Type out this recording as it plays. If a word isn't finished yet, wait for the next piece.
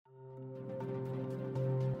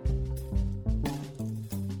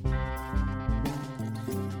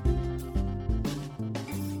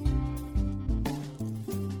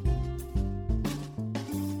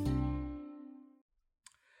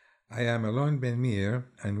I am Alon Ben Meir,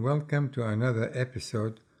 and welcome to another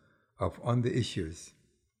episode of On the Issues.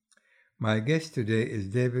 My guest today is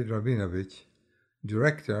David Rabinovich,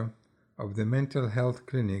 Director of the Mental Health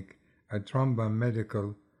Clinic at Rambam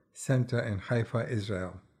Medical Center in Haifa,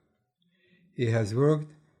 Israel. He has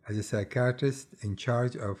worked as a psychiatrist in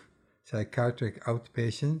charge of psychiatric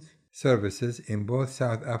outpatient services in both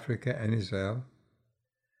South Africa and Israel,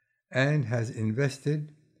 and has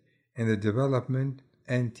invested in the development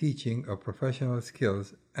and teaching of professional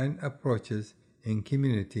skills and approaches in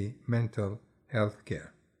community mental health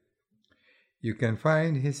care. You can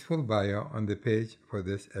find his full bio on the page for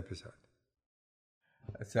this episode.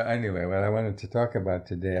 So anyway, what I wanted to talk about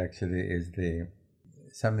today actually is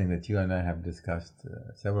something that you and I have discussed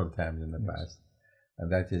several times in the past,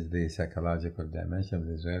 and that is the psychological dimension of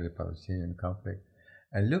the Israeli-Palestinian conflict,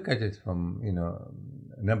 and look at it from a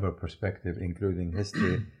number of perspectives, including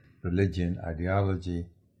history, religion, ideology,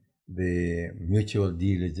 the mutual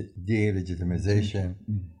delegitimization,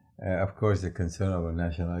 of course, the concern over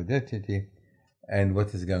national identity, and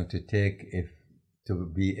what is going to take to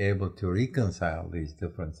be able to reconcile these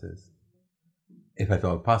differences, if at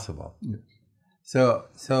all possible. Yes. So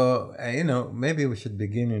maybe we should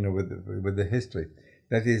begin with the history.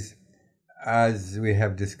 That is, as we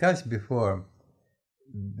have discussed before,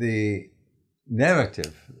 the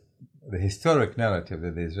narrative, the historic narrative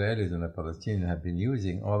that the Israelis and the Palestinians have been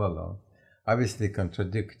using all along obviously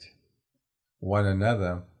contradict one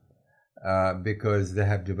another because they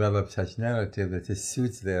have developed such narrative that it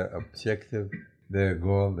suits their objective, their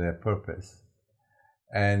goal, their purpose,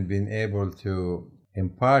 and been able to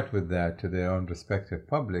impart with that to their own respective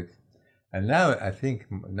publics. And now I think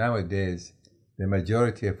nowadays the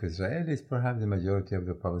majority of Israelis, perhaps the majority of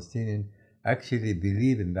the Palestinians, actually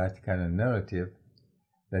believe in that kind of narrative,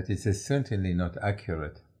 that it is certainly not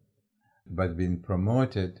accurate, but being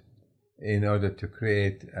promoted in order to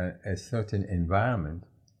create a certain environment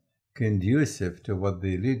conducive to what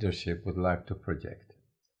the leadership would like to project.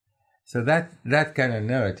 So that kind of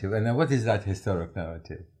narrative, and what is that historic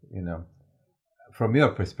narrative? From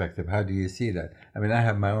your perspective, how do you see that? I mean, I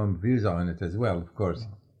have my own views on it as well, of course.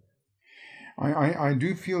 I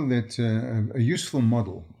do feel that a useful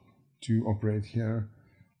model to operate here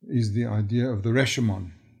is the idea of the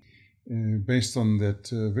Rashomon, based on that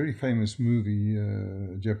very famous movie,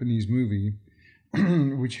 Japanese movie,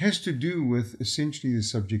 which has to do with essentially the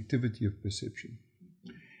subjectivity of perception.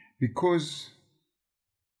 Because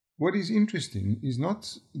what is interesting is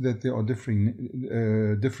not that there are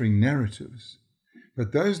differing narratives,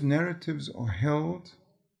 but those narratives are held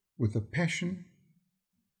with a passion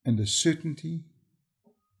and a certainty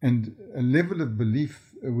and a level of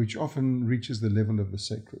belief which often reaches the level of the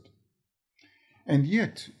sacred. And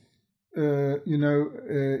yet,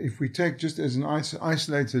 if we take just as an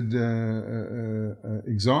isolated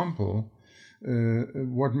example,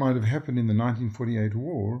 what might have happened in the 1948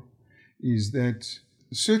 war is that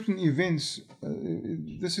certain events,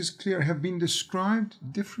 this is clear, have been described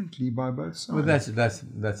differently by both sides. Well, that's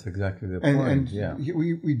exactly the point. And yeah.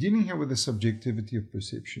 We're dealing here with the subjectivity of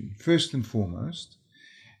perception, first and foremost,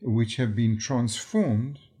 which have been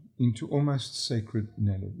transformed into almost sacred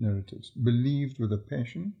narratives, believed with a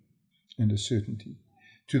passion and a certainty,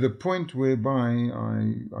 to the point whereby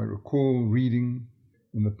I recall reading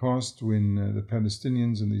in the past when the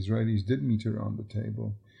Palestinians and the Israelis did meet around the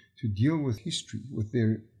table to deal with history, with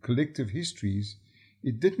their collective histories.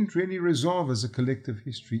 It didn't really resolve as a collective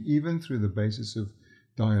history, even through the basis of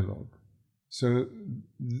dialogue. So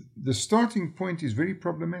the starting point is very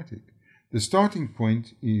problematic. The starting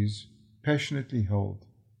point is passionately held,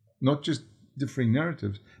 not just differing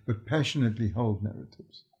narratives, but passionately held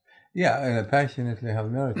narratives. Yeah, a passionately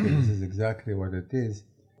held narrative. This is exactly what it is.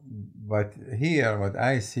 But here, what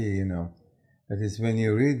I see, that is when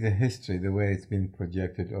you read the history, the way it's been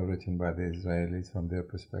projected or written by the Israelis from their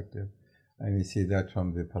perspective, and you see that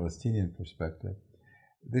from the Palestinian perspective,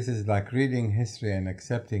 this is like reading history and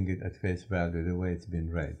accepting it at face value, the way it's been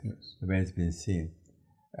read, Yes. the way it's been seen.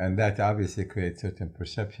 And that obviously creates certain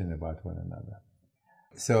perception about one another.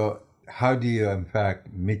 So how do you, in fact,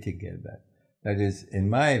 mitigate that? That is, in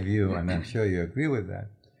my view, and I'm sure you agree with that,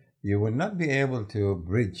 you will not be able to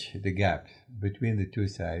bridge the gap between the two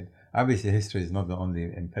sides. Obviously, history is not the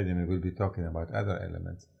only impediment. We'll be talking about other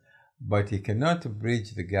elements. But you cannot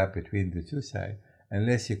bridge the gap between the two sides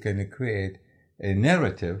unless you can create a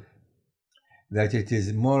narrative that it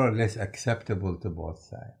is more or less acceptable to both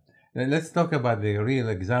sides. Now, let's talk about the real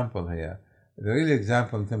example here. The real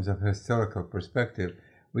example in terms of historical perspective,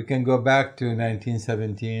 we can go back to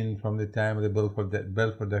 1917, from the time the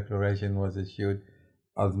Balfour Declaration was issued,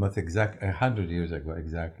 almost 100 years ago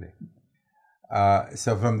exactly.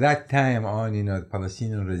 So from that time on, the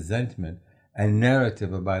Palestinian resentment and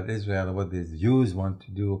narrative about Israel and what the Jews want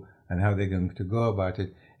to do and how they're going to go about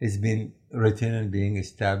it is being written and being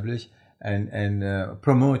established and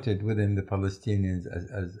promoted within the Palestinians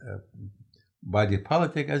as a body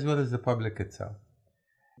politic as well as the public itself.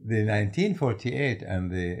 The 1948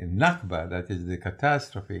 and the Nakba, that is the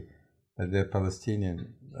catastrophe that the Palestinians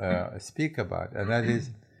speak about, and that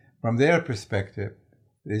is, from their perspective,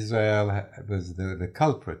 Israel was the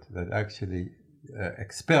culprit that actually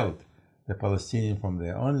expelled the Palestinians from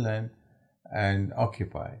their own land and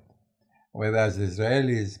occupied. Whereas the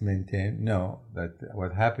Israelis maintain, no, that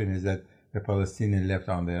what happened is that the Palestinians left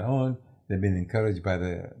on their own. They've been encouraged by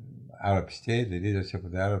the Arab state, the leadership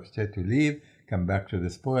of the Arab state, to leave, come back to the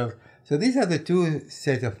spoils. So these are the two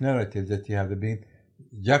set of narratives that you have been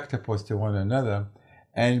juxtaposed to one another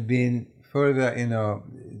and been further,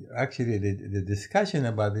 actually the discussion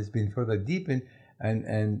about this been further deepened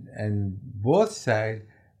and both sides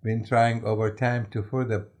been trying over time to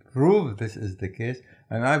further prove this is the case.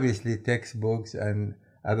 And obviously textbooks and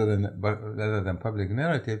other than public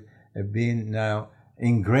narrative have been now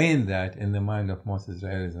ingrained that in the mind of most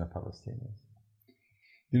Israelis and Palestinians.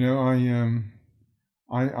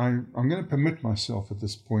 I'm going to permit myself at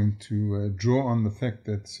this point to draw on the fact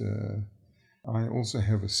that I also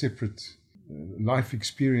have a separate life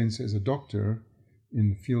experience as a doctor in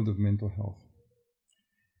the field of mental health.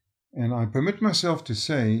 And I permit myself to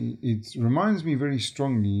say it reminds me very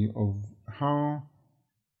strongly of how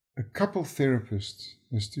a couple therapist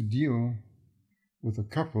has to deal with a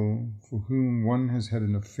couple for whom one has had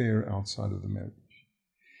an affair outside of the marriage.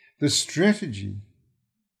 The strategy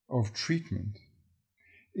of treatment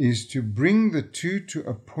is to bring the two to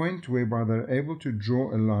a point whereby they're able to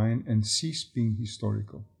draw a line and cease being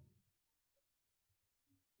historical.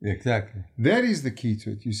 Exactly. That is the key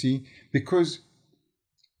to it, you see, because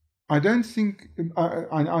I don't think,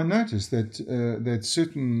 I noticed that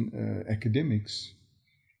certain academics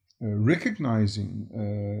recognizing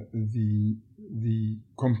the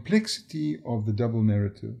complexity of the double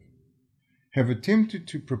narrative have attempted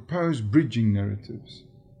to propose bridging narratives.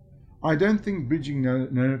 I don't think bridging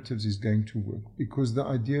narratives is going to work because the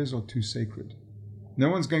ideas are too sacred. No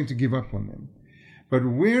one's going to give up on them. But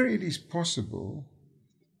where it is possible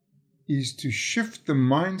is to shift the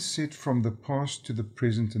mindset from the past to the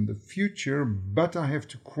present and the future, but I have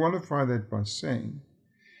to qualify that by saying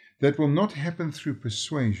that will not happen through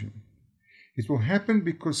persuasion. It will happen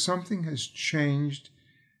because something has changed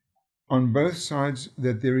on both sides,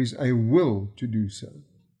 that there is a will to do so.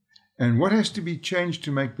 And what has to be changed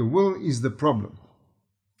to make the will is the problem.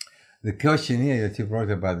 The questionnaire that you brought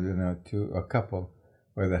about, to a couple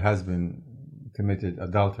where the husband committed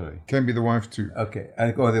adultery. Can be the wife too. Okay,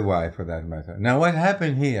 or the wife for that matter. Now what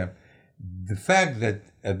happened here, the fact that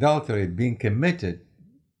adultery being committed,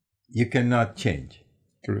 you cannot change.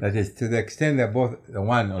 Correct. That is, to the extent that both the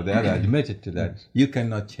one or the other admitted to that, yes, you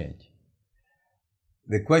cannot change.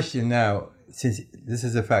 The question now, since this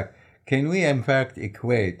is a fact, can we in fact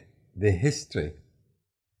equate the history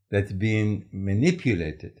that's been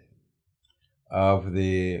manipulated of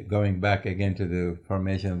the going back again to the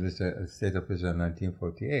formation of the State of Israel in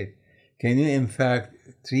 1948, can you in fact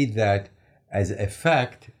treat that as a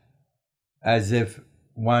fact, as if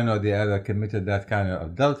one or the other committed that kind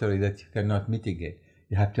of adultery that you cannot mitigate?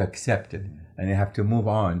 You have to accept it, and you have to move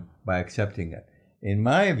on by accepting it. In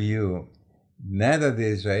my view, neither the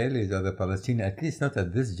Israelis or the Palestinians, at least not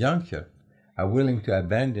at this juncture, are willing to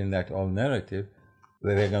abandon that old narrative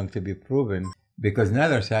that they're going to be proven, because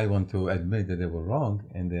neither side want to admit that they were wrong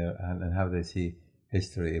in their and how they see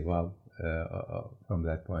history evolve from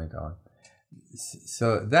that point on.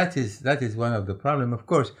 So that is one of the problems. Of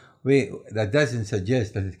course, that doesn't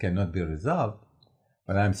suggest that it cannot be resolved.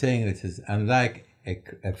 But I'm saying it is unlike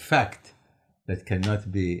a fact that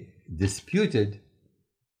cannot be disputed.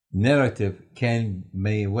 Narrative can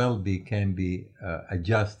be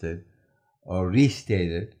adjusted or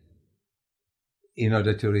restated in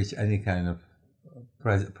order to reach any kind of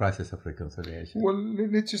process of reconciliation. Well,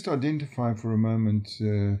 let's just identify for a moment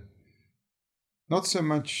not so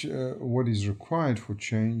much what is required for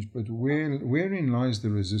change, but wherein lies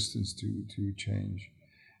the resistance to change.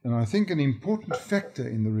 And I think an important factor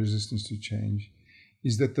in the resistance to change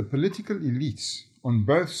is that the political elites on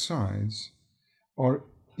both sides are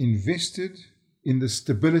invested in the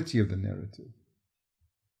stability of the narrative.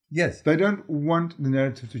 Yes. They don't want the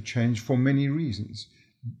narrative to change for many reasons.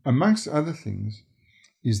 Amongst other things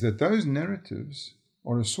is that those narratives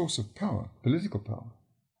are a source of power, political power.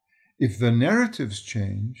 If the narratives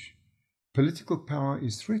change, political power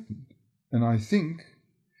is threatened. And I think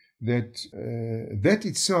that that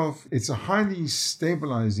itself, it's a highly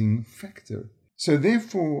stabilizing factor. So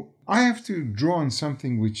therefore, I have to draw on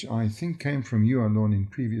something which I think came from you, Alon, in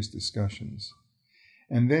previous discussions.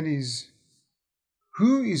 And that is,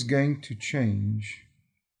 who is going to change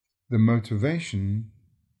the motivation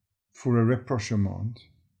for a rapprochement?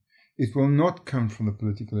 It will not come from the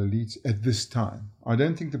political elites at this time. I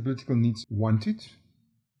don't think the political elites want it,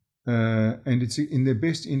 and it's in their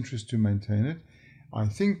best interest to maintain it. I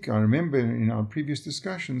remember in our previous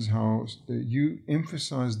discussions how you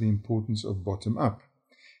emphasized the importance of bottom-up.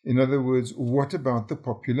 In other words, what about the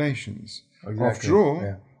populations?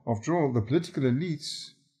 Exactly. After all, the political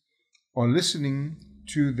elites are listening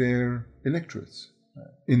to their electorates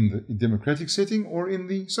in the democratic setting or in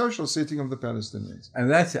the social setting of the Palestinians. And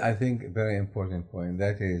that's, I think, a very important point.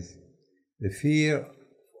 That is the fear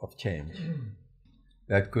of change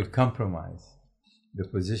that could compromise the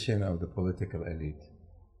position of the political elite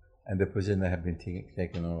and the position that have been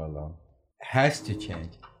taken all along has to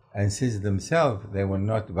change. And since themselves, they will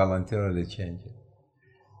not voluntarily change it.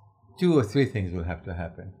 2 or 3 things will have to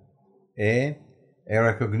happen. A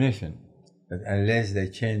recognition that unless they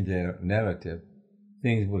change their narrative,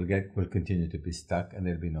 things will continue to be stuck and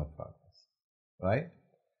there'll be no progress, right?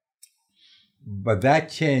 But that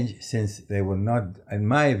change, since they will not, in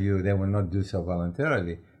my view, they will not do so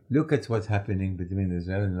voluntarily. Look at what's happening between the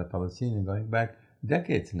Israelis and the Palestinians going back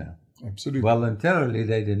decades now. Absolutely. Voluntarily,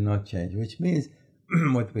 they did not change, which means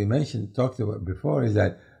what we talked about before is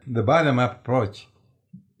that the bottom-up approach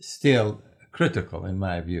is still critical, in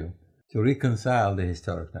my view, to reconcile the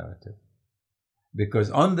historic narrative. Because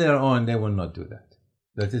on their own, they will not do that.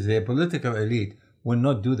 That is, the political elite will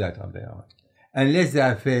not do that on their own, unless they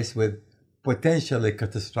are faced with potentially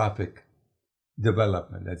catastrophic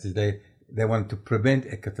development. That is, they want to prevent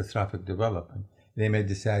a catastrophic development. They may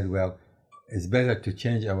decide, well, it's better to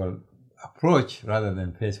change our approach rather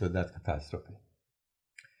than face with that catastrophe.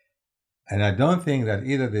 And I don't think that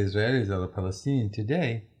either the Israelis or the Palestinians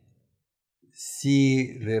today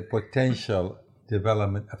see the potential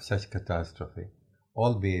development of such catastrophe,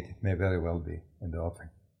 albeit it may very well be in the offing.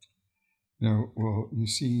 Now, well, you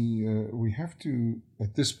see, we have to,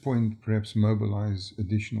 at this point, perhaps mobilize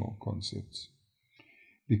additional concepts.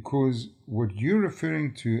 Because what you're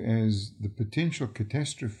referring to as the potential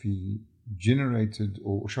catastrophe generated,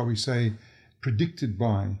 or shall we say, predicted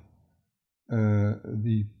by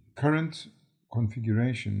the current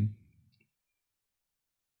configuration,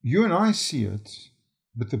 you and I see it,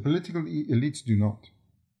 but the political elites do not.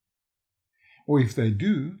 Or if they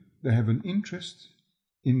do, they have an interest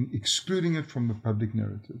in excluding it from the public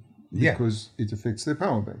narrative because it affects their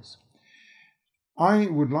power base. I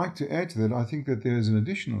would like to add to that, I think that there is an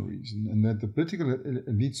additional reason, and that the political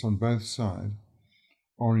elites on both sides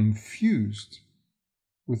are infused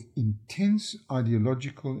with intense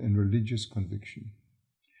ideological and religious conviction.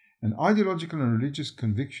 And ideological and religious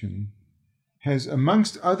conviction has,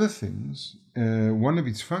 amongst other things, one of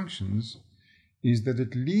its functions is that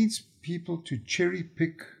it leads people to cherry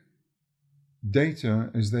pick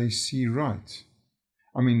data as they see right.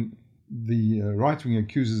 I mean, the right wing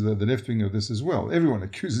accuses the left wing of this as well. Everyone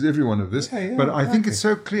accuses everyone of this. But I think it's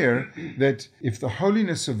so clear that if the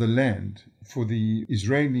holiness of the land for the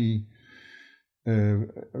Israeli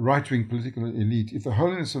right wing political elite, if the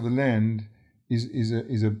holiness of the land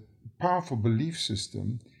is a powerful belief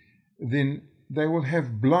system, then they will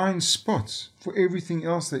have blind spots for everything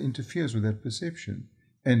else that interferes with that perception.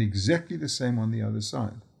 And exactly the same on the other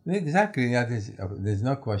side. Exactly, there's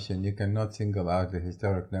no question. You cannot single out the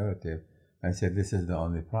historic narrative and say this is the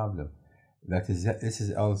only problem. This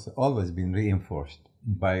has also always been reinforced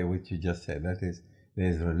by what you just said. That is,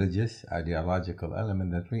 there's a religious, ideological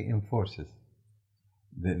element that reinforces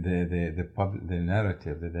the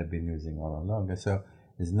narrative that they've been using all along. And so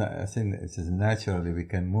I think it's naturally we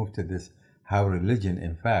can move to this, how religion,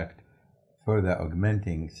 in fact, further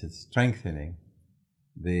augmenting, strengthening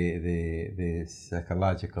the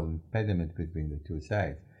psychological impediment between the two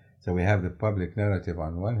sides. So we have the public narrative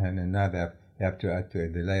on one hand, and now they have to add to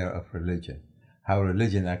it the layer of religion. How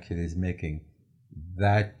religion actually is making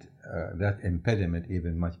that impediment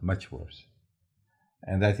even much worse.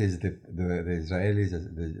 And that is the Israelis,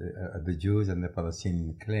 the Jews, and the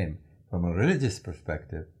Palestinians claim. From a religious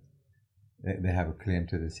perspective, they have a claim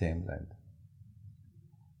to the same land.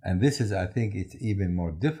 And this is, I think, it's even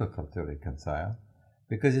more difficult to reconcile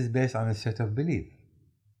because it's based on a set of belief.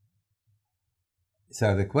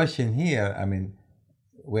 So the question here, I mean,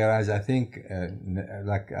 whereas I think,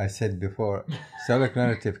 like I said before, historic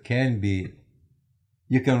narrative can be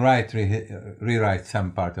You can rewrite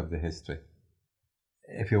some part of the history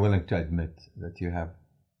if you're willing to admit that you have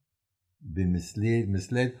been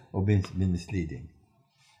misled or been misleading.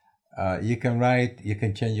 You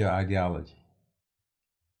can change your ideology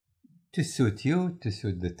to suit you, to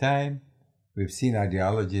suit the time. We've seen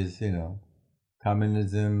ideologies,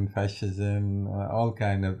 communism, fascism, all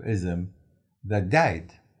kind of ism that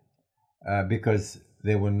died because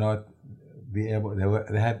they were not be able.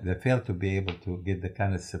 They failed to be able to get the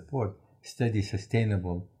kind of support, steady,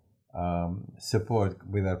 sustainable support,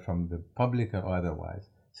 whether from the public or otherwise.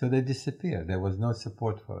 So they disappeared. There was no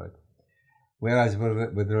support for it. Whereas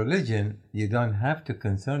with religion, you don't have to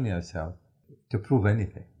concern yourself to prove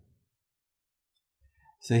anything.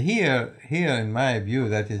 So here, in my view,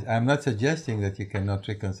 that is, I'm not suggesting that you cannot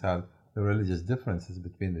reconcile the religious differences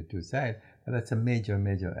between the two sides, but that's a major,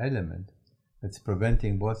 major element that's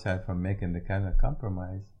preventing both sides from making the kind of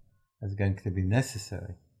compromise that's going to be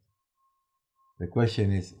necessary. The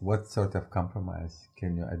question is, what sort of compromise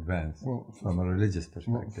can you advance from a religious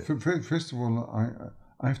perspective? Well, first of all,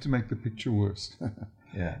 I have to make the picture worse.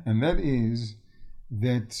 Yeah. And that is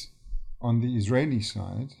that on the Israeli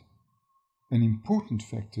side, an important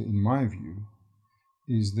factor, in my view,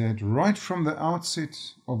 is that right from the outset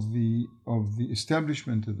of the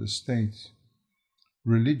establishment of the state,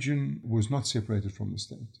 religion was not separated from the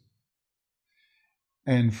state.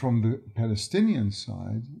 And from the Palestinian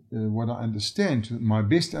side, what I understand, my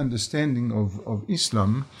best understanding of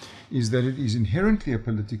Islam, is that it is inherently a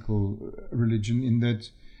political religion in that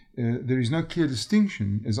there is no clear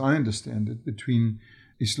distinction, as I understand it, between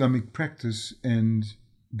Islamic practice and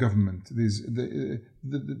government. There's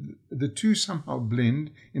the two somehow blend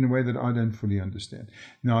in a way that I don't fully understand.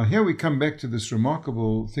 Now, here we come back to this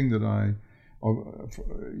remarkable thing that I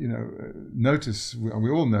notice,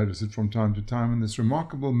 we all notice it from time to time, and this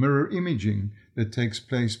remarkable mirror imaging that takes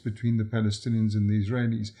place between the Palestinians and the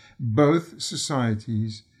Israelis. Both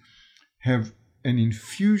societies have an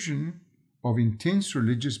infusion of intense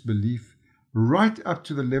religious belief right up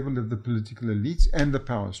to the level of the political elites and the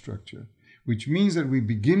power structure, which means that we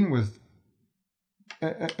begin with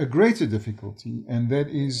a greater difficulty, and that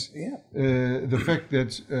is the fact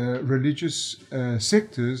that religious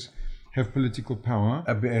sectors have political power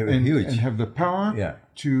and have the power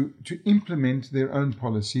to implement their own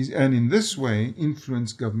policies, and in this way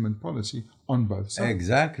influence government policy on both sides.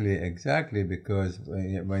 Exactly, because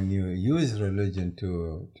when you use religion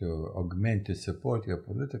to augment, to support your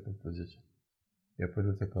political position, your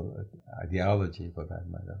political ideology for that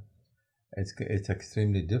matter, it's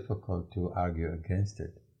extremely difficult to argue against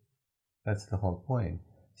it. That's the whole point.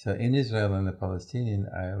 So in Israel and the Palestinian,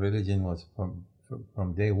 religion was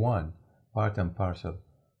from day one part and parcel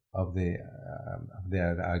of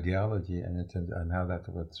their ideology and how that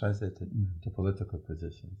was translated to political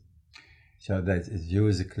positions. So that is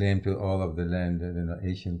Jews' claim to all of the land,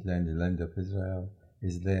 ancient land, the land of Israel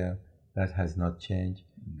is there. That has not changed.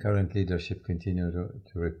 Current leadership continue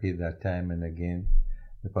to repeat that time and again.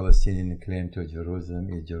 The Palestinian claim to Jerusalem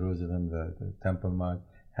is Jerusalem, the Temple Mount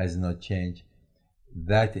has not changed.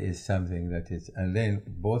 That is something that is, and then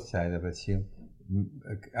both sides have assumed,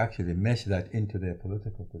 actually mesh that into their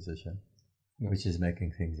political position, which is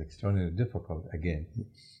making things extraordinarily difficult again.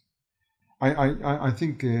 I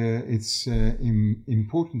think it's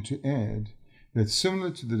important to add that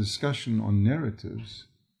similar to the discussion on narratives,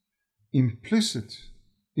 implicit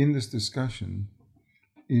in this discussion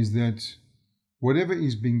is that whatever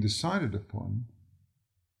is being decided upon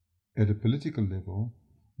at a political level,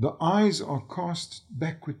 the eyes are cast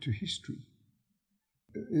backward to history.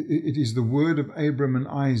 It is the word of Abraham and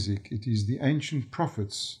Isaac. It is the ancient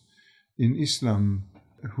prophets in Islam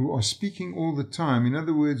who are speaking all the time. In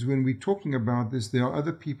other words, when we're talking about this, there are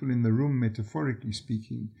other people in the room, metaphorically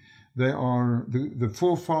speaking. They are the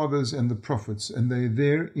forefathers and the prophets, and they're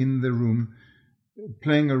there in the room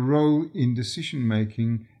playing a role in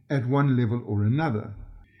decision-making at one level or another.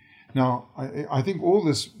 Now, I think all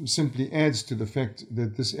this simply adds to the fact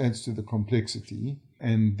that this adds to the complexity,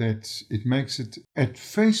 and that it makes it, at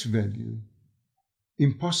face value,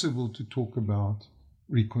 impossible to talk about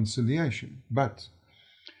reconciliation. But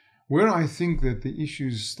where I think that the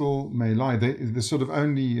issues still may lie, the sort of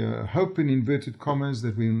only hope in inverted commas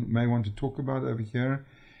that we may want to talk about over here,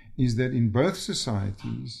 is that in both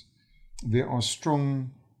societies there are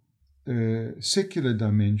strong secular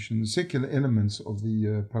dimensions, secular elements of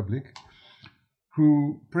the public,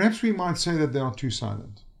 who perhaps we might say that they are too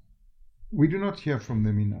silent. We do not hear from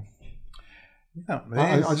them enough. Yeah,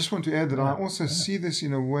 I just want to add that I also see this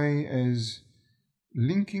in a way as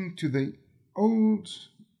linking to the old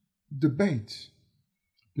debate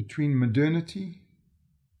between modernity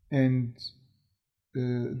and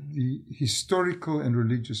the historical and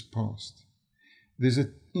religious past. There's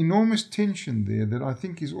an enormous tension there that I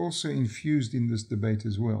think is also infused in this debate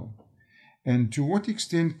as well. And to what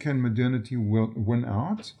extent can modernity win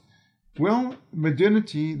out? Well,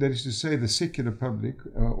 modernity, that is to say the secular public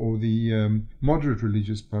or the moderate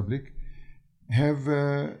religious public, have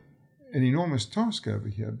an enormous task over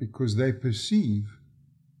here because they perceive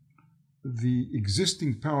the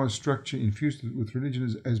existing power structure infused with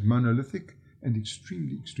religion as monolithic and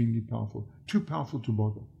extremely, extremely powerful. Too powerful to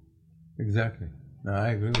bother. Exactly. No, I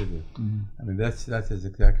agree with you. I mean, that is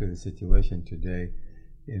exactly the situation today.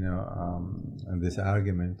 And this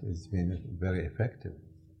argument has been very effective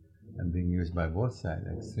and being used by both sides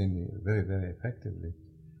extremely, very, very effectively.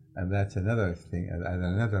 And that's another thing,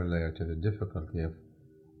 another layer to the difficulty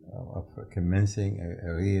of commencing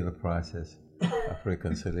a real process of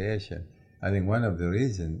reconciliation. I think one of the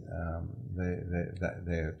reasons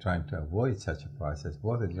they're trying to avoid such a process,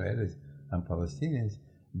 both Israelis and Palestinians,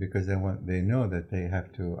 because they know that they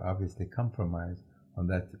have to obviously compromise on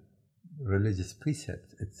that religious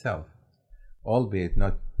precept itself, albeit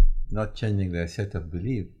not changing their set of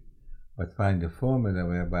belief, but find a formula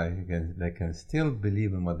whereby they can still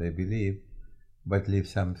believe in what they believe, but leave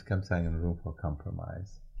some sign of room for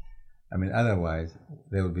compromise. I mean, otherwise,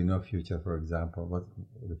 there will be no future, for example, what's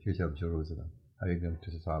the future of Jerusalem? How are you going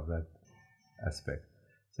to solve that aspect?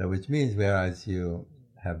 So, which means, whereas you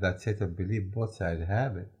have that set of belief, both sides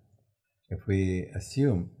have it. If we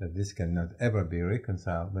assume that this cannot ever be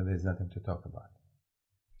reconciled, then there's nothing to talk about.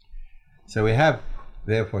 So we have,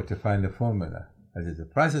 therefore, to find a formula. As is the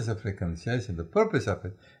process of reconciliation, the purpose of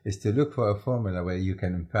it is to look for a formula where you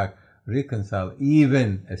can, in fact, reconcile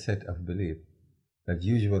even a set of belief that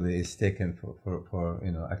usually is taken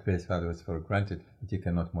for at face value, as for granted, that you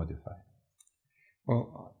cannot modify.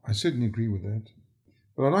 Well, I certainly agree with that.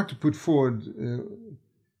 But I'd like to put forward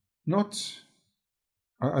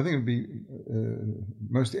I think it would be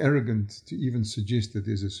most arrogant to even suggest that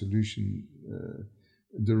there's a solution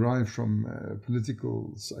derived from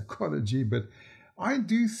political psychology, but I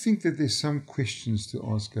do think that there's some questions to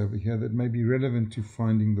ask over here that may be relevant to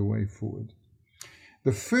finding the way forward.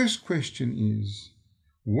 The first question is,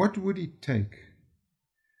 what would it take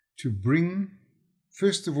to bring,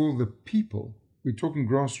 first of all, the people, we're talking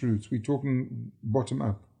grassroots, we're talking bottom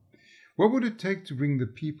up, what would it take to bring the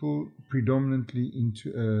people predominantly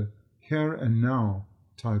into a here and now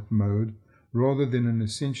type mode rather than an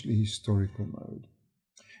essentially historical mode?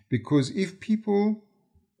 Because if people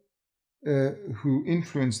who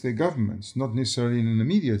influence their governments, not necessarily in an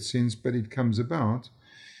immediate sense, but it comes about,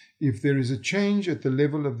 if there is a change at the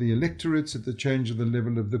level of the electorates, at the change of the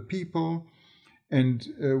level of the people, and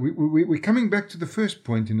we're coming back to the first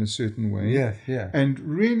point in a certain way. Yes, yeah. And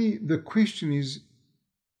really the question is,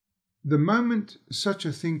 the moment such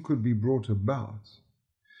a thing could be brought about,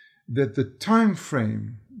 that the time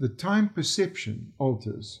frame, the time perception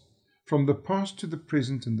alters from the past to the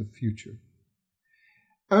present and the future,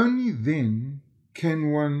 only then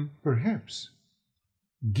can one perhaps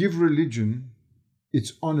give religion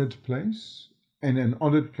its honored place and an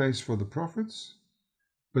honored place for the prophets,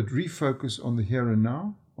 but refocus on the here and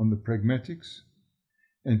now, on the pragmatics,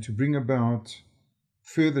 and to bring about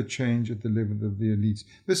further change at the level of the elites.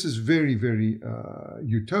 This is very, very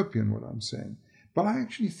utopian, what I'm saying. But I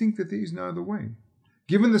actually think that there is no other way.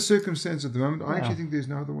 Given the circumstance at the moment, I actually think there's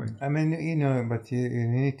no other way. I mean, but you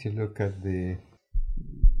need to look at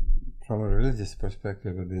from a religious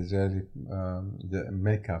perspective, of the Israeli the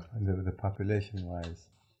makeup, the population-wise.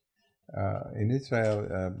 In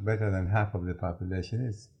Israel, better than half of the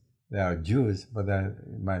population they are Jews, but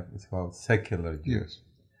it's called secular Jews. Yes.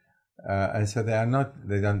 And so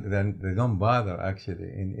they don't bother actually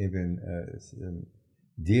in even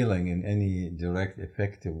dealing in any direct,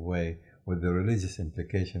 effective way with the religious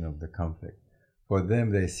implication of the conflict. For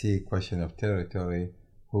them, they see question of territory,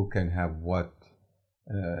 who can have what,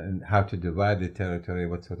 and how to divide the territory,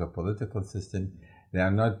 what sort of political system. They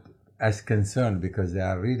are not as concerned because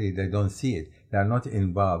they don't see it. They are not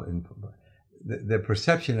involved in the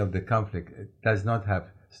perception of the conflict. Does not have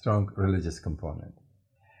strong religious component.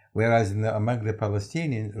 Whereas among the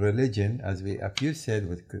Palestinians, religion, as you said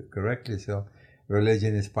correctly so,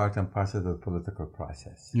 religion is part and parcel of the political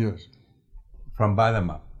process. Yes. From bottom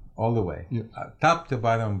up, all the way. Yes. Top to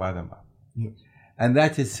bottom up. Yes. And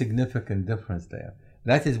that is significant difference there.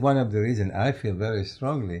 That is one of the reasons I feel very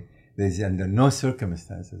strongly that under no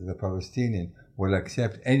circumstances the Palestinian will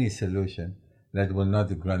accept any solution that will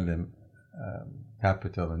not grant them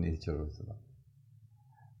capital in East Jerusalem.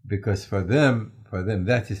 Because for them,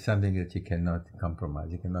 that is something that you cannot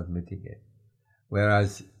compromise, you cannot mitigate.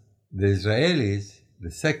 Whereas The Israelis,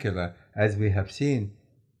 the secular, as we have seen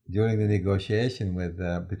during the negotiation with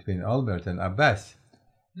between Olmert and Abbas,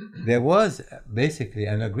 there was basically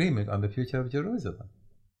an agreement on the future of Jerusalem.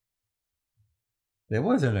 There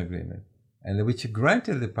was an agreement, and which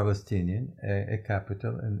granted the Palestinian a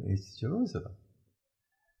capital in East Jerusalem.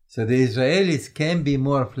 So the Israelis can be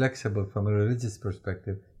more flexible from a religious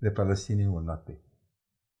perspective. The Palestinian will not be.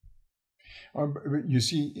 But you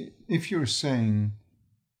see, if you're saying,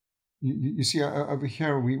 you see, over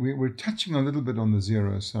here we're touching a little bit on the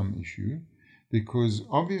zero-sum issue, because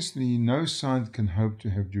obviously no side can hope to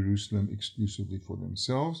have Jerusalem exclusively for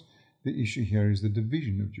themselves. The issue here is the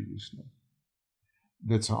division of Jerusalem.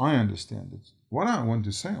 That's how I understand it. What I want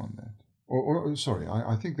to say on that, sorry,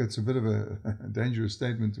 I think that's a bit of a dangerous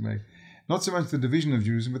statement to make. Not so much the division of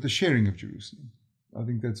Jerusalem, but the sharing of Jerusalem. I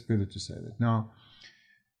think that's better to say that. Now,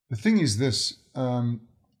 the thing is this,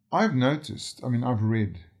 I've noticed, I've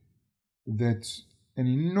read that an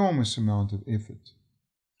enormous amount of effort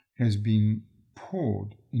has been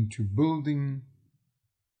poured into building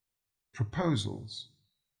proposals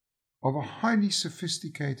of a highly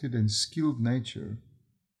sophisticated and skilled nature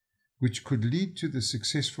which could lead to the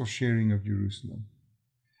successful sharing of Jerusalem.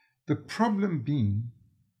 The problem being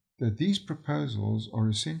that these proposals are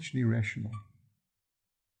essentially rational,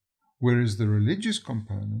 whereas the religious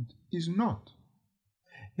component is not.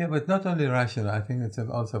 Yeah, but not only rational, I think it's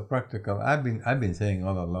also practical. I've been saying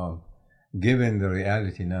all along, given the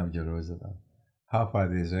reality now of Jerusalem, how far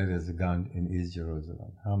the Israelis have gone in East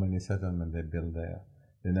Jerusalem, how many settlements they built there,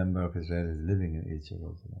 the number of Israelis living in East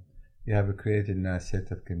Jerusalem. You have created now a set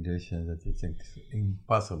of conditions that it's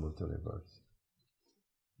impossible to reverse.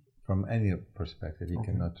 From any perspective, you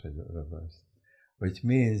cannot reverse. Which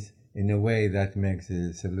means, in a way, that makes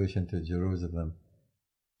the solution to Jerusalem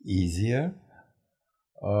easier,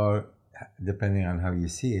 or, depending on how you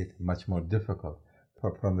see it, much more difficult.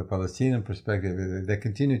 From the Palestinian perspective, they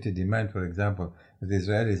continue to demand, for example, that the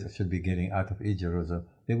Israelis should be getting out of East Jerusalem.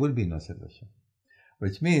 There will be no solution.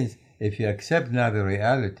 Which means, if you accept now the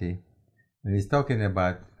reality, and he's talking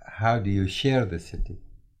about how do you share the city.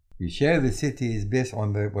 You share the city is based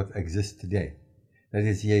on what exists today. That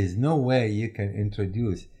is, there is no way you can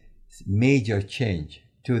introduce major change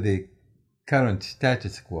to the current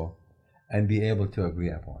status quo and be able to agree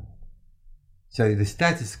upon it. So the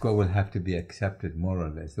status quo will have to be accepted more or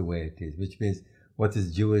less the way it is, which means what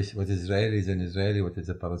is Jewish, what is Israeli is an Israeli, what is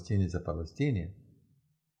a Palestinian is a Palestinian.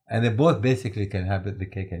 And they both basically can have the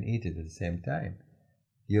cake and eat it at the same time.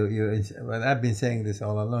 Well, I've been saying this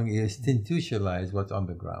all along, you institutionalize what's on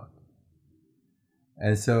the ground.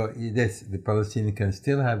 And so yes, the Palestinian can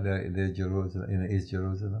still have their Jerusalem, East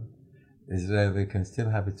Jerusalem. Israel can still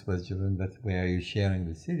have its West Jerusalem, that's where you're sharing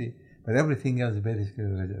the city. But everything else basically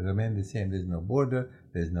remain the same. There's no border,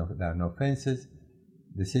 there are no fences.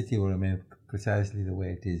 The city will remain precisely the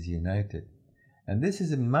way it is, united. And this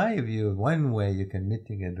is, in my view, one way you can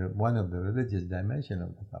mitigate one of the religious dimension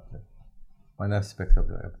of the conflict. One aspect of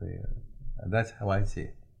the that's how I see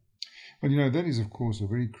it. But that is, of course, a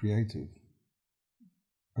very creative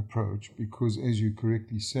approach, because, as you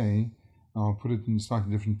correctly say, I'll put it in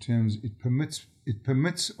slightly different terms, it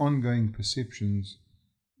permits ongoing perceptions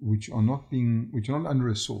which are not under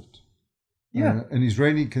assault. Yeah. An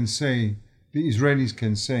Israeli can say, the Israelis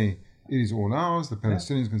can say, it is all ours. The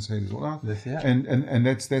Palestinians can say it is all ours. And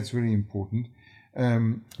that's very important.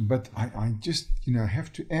 But I just,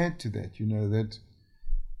 have to add to that, that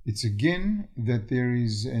it's again that there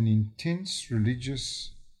is an intense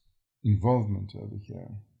religious involvement over here,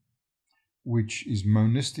 which is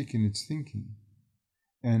monistic in its thinking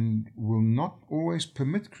and will not always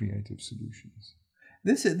permit creative solutions.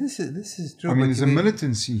 This is true. There's a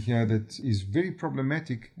militancy here that is very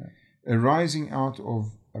problematic, arising out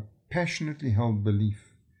of a passionately held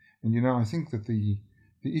belief. And I think that the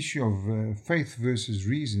issue of faith versus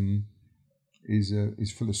reason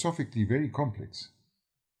is philosophically very complex.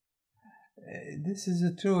 This is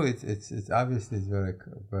true. It's obviously very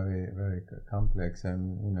very very complex,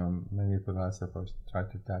 and many philosophers try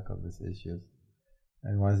to tackle these issues.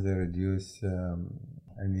 And once they reduce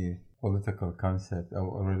any political concept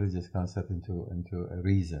or religious concept into a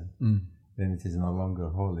reason, then it is no longer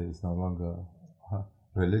holy. It's no longer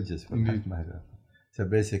religious for that matter. So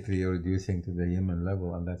basically, you're reducing to the human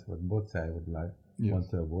level, and that's what both sides would want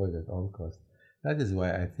to avoid at all costs. That is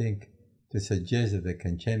why I think to suggest that they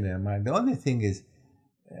can change their mind. The only thing is,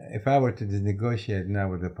 if I were to negotiate now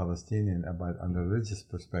with the Palestinian about on the religious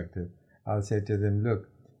perspective, I'll say to them, look,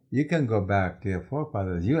 you can go back to your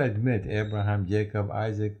forefathers. You admit Abraham, Jacob,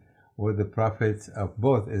 Isaac were the prophets of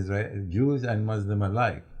both Israel, Jews and Muslim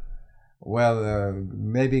alike. well,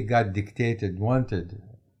 maybe God wanted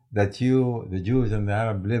that the Jews and the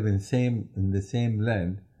Arab, live in the same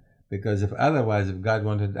land, because if God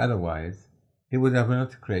wanted otherwise, He would have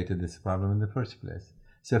not created this problem in the first place.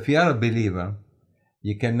 So if you are a believer,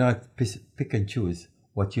 you cannot pick and choose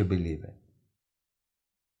what you believe in.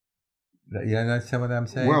 You understand what I'm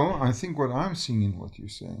saying? Well, I think what I'm seeing in what you're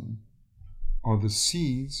saying are the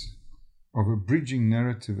seeds of a bridging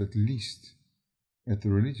narrative, at least at the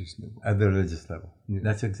religious level. At the religious level. Yes.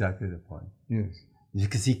 That's exactly the point. Yes.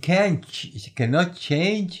 Because you cannot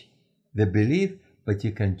change the belief, but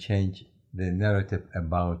you can change the narrative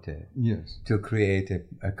about it. Yes. To create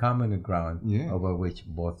a common ground, yeah, over which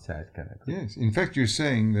both sides can agree. Yes. In fact, you're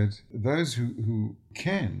saying that those who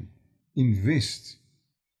can invest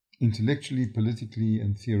intellectually, politically,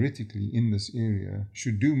 and theoretically in this area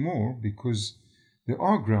should do more, because there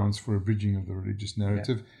are grounds for a bridging of the religious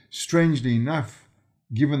narrative. Yeah. Strangely enough,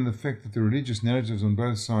 given the fact that the religious narratives on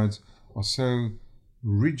both sides are so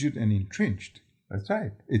rigid and entrenched. That's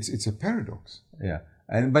right. It's a paradox. Yeah.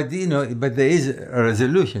 But there is a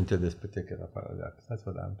resolution to this particular paradox. That's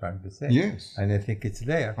what I'm trying to say. Yes. And I think it's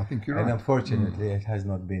there. I think you're right. And unfortunately, it has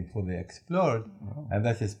not been fully explored. Oh. And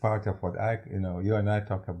that is part of what you and I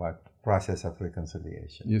talk about, process of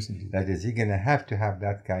reconciliation. Yes, indeed. That is, you're going to have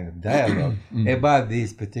that kind of dialogue about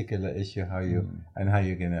these particular issue, how you're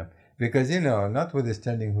going to. Because,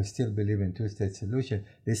 notwithstanding who still believe in two-state solution,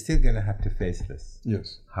 they're still going to have to face this.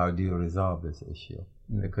 Yes. How do you resolve this issue?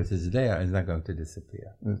 Yeah. Because it's there, it's not going to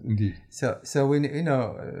disappear. Yes, indeed. So we,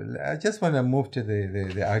 I just want to move to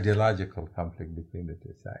the ideological conflict between the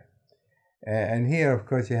two sides. And here, of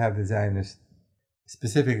course, you have the Zionist,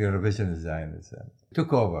 specifically revisionist Zionism,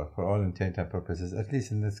 took over for all intent and purposes, at least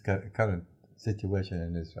in this current situation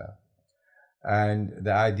in Israel. And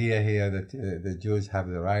the idea here that the Jews have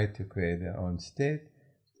the right to create their own state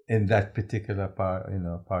in that particular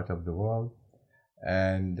part of the world,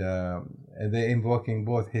 and they're invoking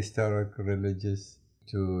both historic, religious,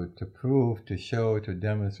 to prove, to show, to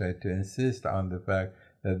demonstrate, to insist on the fact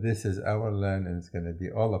that this is our land and it's going to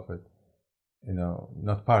be all of it,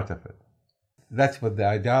 not part of it. That's what the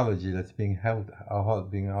ideology that's being held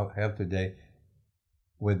today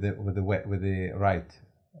with the right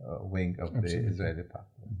wing of Absolutely. The Israeli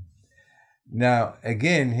parliament. Now,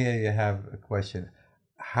 again, here you have a question.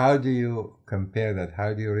 How do you compare that?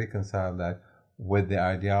 How do you reconcile that with the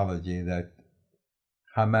ideology that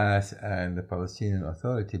Hamas and the Palestinian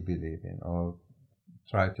Authority believe in or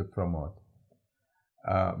try to promote?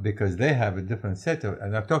 Because they have a different set of,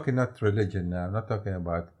 and I'm talking not religion now, I'm not talking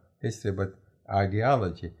about history, but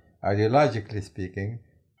ideology. Ideologically speaking,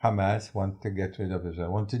 Hamas want to get rid of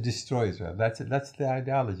Israel, want to destroy Israel. That's the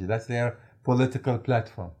ideology. That's their political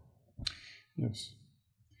platform. Yes.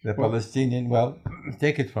 The Palestinian,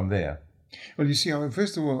 take it from there. Well, you see,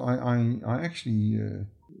 first of all, I actually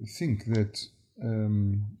think that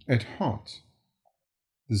at heart,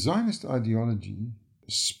 the Zionist ideology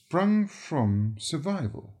sprung from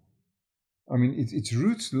survival. I mean, its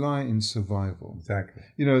roots lie in survival. Exactly.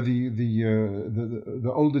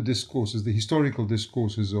 The older discourses, the historical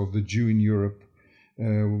discourses of the Jew in Europe,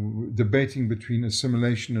 debating between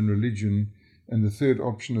assimilation and religion, and the third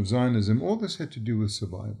option of Zionism, all this had to do with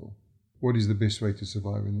survival. What is the best way to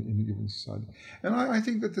survive in a given society? And I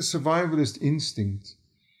think that the survivalist instinct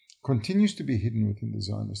continues to be hidden within the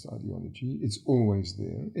Zionist ideology. It's always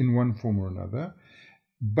there in one form or another.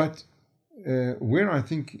 But where I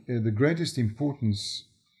think the greatest importance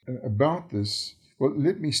about this, well,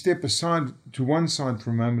 let me step aside to one side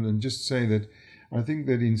for a moment and just say that I think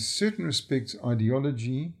that in certain respects,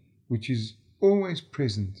 ideology, which is always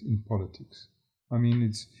present in politics, I mean,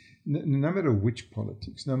 it's no matter which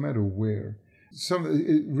politics, no matter where,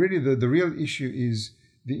 really the real issue is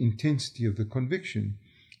the intensity of the conviction.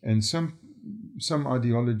 And some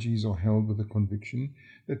ideologies are held with the conviction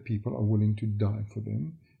that people are willing to die for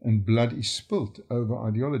them, and blood is spilt over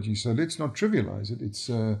ideology. So let's not trivialize it. It's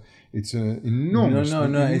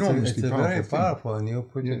enormously it's a very powerful, and you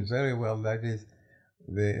put it very well. That is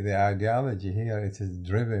the ideology here. It is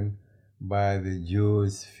driven by the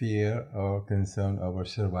Jews' fear or concern over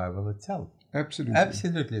survival itself.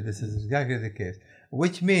 Absolutely, this is exactly the case.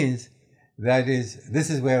 Which means this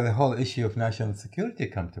is where the whole issue of national security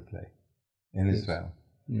comes to play in Israel.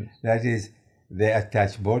 Yes. That is, they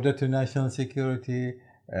attach border to national security.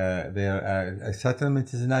 Their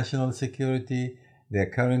settlement is national security.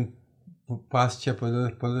 Their current posture,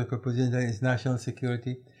 political position is national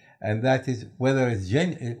security. And that is whether it's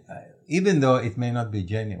genuine, even though it may not be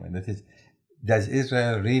genuine. That is, does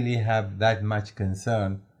Israel really have that much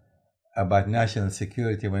concern about national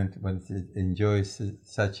security when it enjoys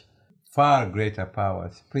such far greater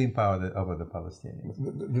power, supreme power over the Palestinians.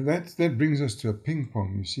 That brings us to a ping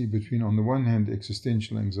pong, you see, between, on the one hand,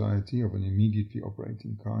 existential anxiety of an immediately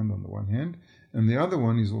operating kind on the one hand, and the other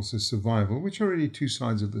one is also survival, which are really two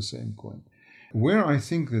sides of the same coin. Where I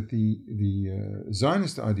think that the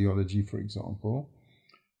Zionist ideology, for example,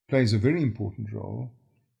 plays a very important role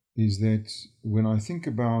is that when I think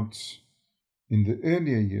about in the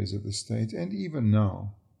earlier years of the state and even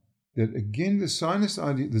now, that again the Zionist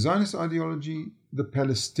ideology, the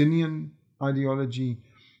Palestinian ideology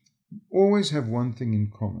always have one thing in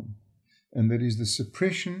common, and that is the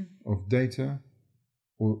suppression of data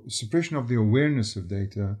or suppression of the awareness of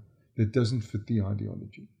data that doesn't fit the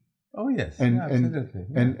ideology. Oh yes, absolutely.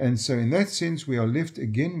 And so in that sense we are left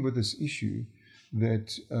again with this issue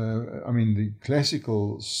that, the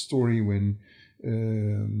classical story when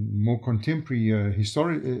more contemporary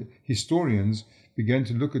historians began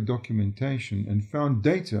to look at documentation and found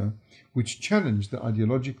data which challenged the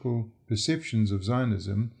ideological perceptions of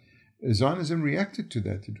Zionism. Zionism reacted to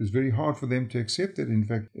that. It was very hard for them to accept it. In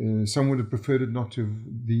fact, some would have preferred it not to.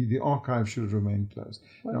 The archive should have remained closed.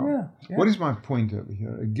 What is my point over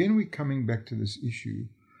here? Again, we're coming back to this issue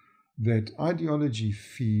that ideology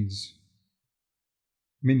feeds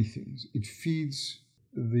many things. It feeds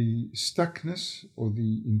the stuckness or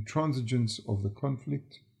the intransigence of the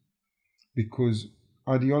conflict, because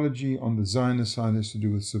ideology on the Zionist side has to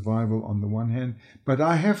do with survival on the one hand, but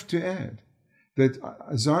I have to add that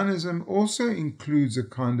Zionism also includes a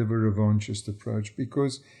kind of a revanchist approach,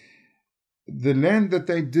 because the land that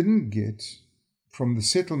they didn't get from the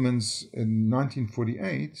settlements in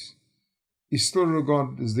 1948 is still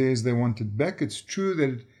regarded as theirs. They want it back. It's true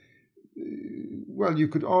that you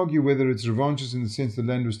could argue whether it's revanchist in the sense the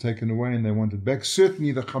land was taken away and they want it back.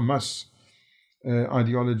 Certainly the Hamas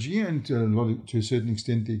ideology and to a certain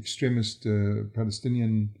extent the extremist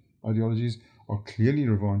Palestinian ideologies are clearly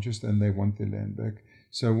revanchist and they want their land back.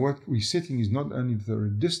 So what we're setting is not only the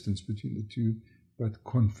distance between the two, but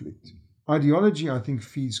conflict. Ideology, I think,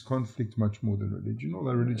 feeds conflict much more than religion,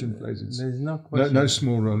 although religion plays no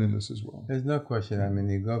small role in this as well. There's no question.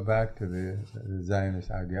 You go back to the Zionist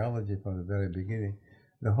ideology from the very beginning,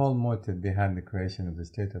 the whole motive behind the creation of the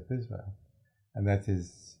State of Israel. And that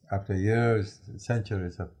is, after years,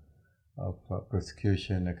 centuries of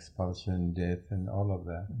persecution, expulsion, death, and all of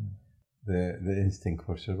that, the instinct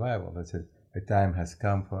for survival. That's it. The time has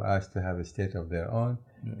come for us to have a state of their own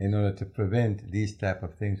in order to prevent these type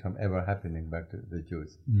of things from ever happening back to the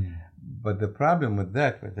Jews. But the problem with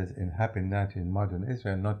that, what has happened now in modern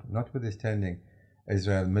Israel, notwithstanding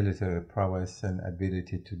Israel's military prowess and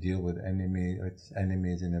ability to deal with its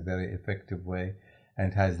enemies in a very effective way,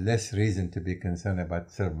 and has less reason to be concerned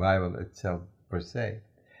about survival itself per se.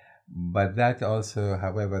 But that also,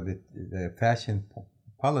 however, the fashion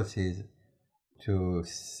policies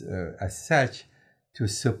as such to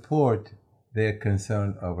support their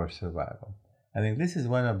concern over survival. I think this is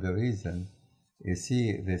one of the reasons you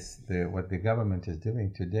see what the government is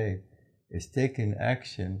doing today is taking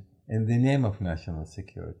action in the name of national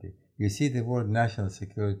security. You see the word national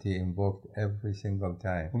security invoked every single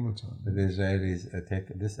time. All the time. The Israelis take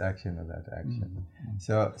this action or that action.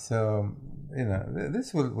 So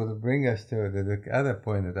this will bring us to the other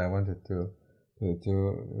point that I wanted to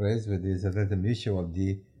raise with you, is the issue of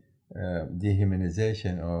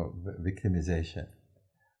dehumanization or victimization,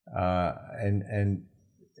 and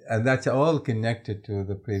that's all connected to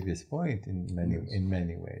the previous point in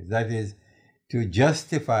many ways. That is, to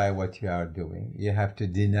justify what you are doing, you have to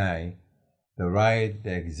deny the right,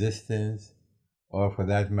 the existence, or for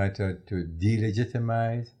that matter, to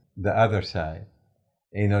delegitimize the other side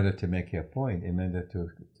in order to make your point, in order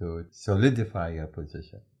to solidify your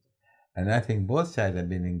position. And I think both sides have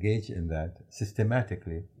been engaged in that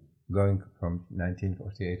systematically, going from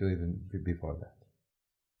 1948 or even before that.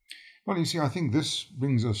 Well, you see, I think this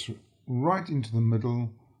brings us right into the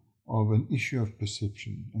middle of an issue of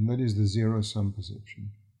perception, and that is the zero-sum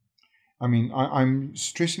perception. I'm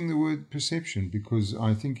stressing the word perception because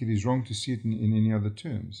I think it is wrong to see it in any other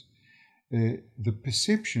terms. The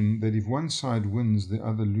perception that if one side wins, the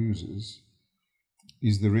other loses,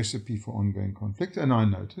 is the recipe for ongoing conflict. And I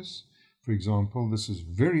notice, for example, this is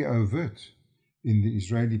very overt in the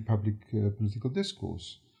Israeli public political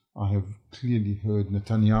discourse. I have clearly heard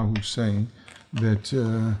Netanyahu saying that,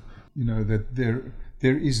 that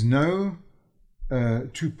there is no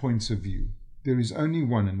 2 points of view. There is only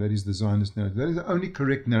one, and that is the Zionist narrative. That is the only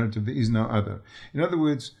correct narrative. There is no other. In other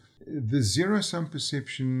words, the zero-sum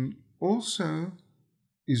perception also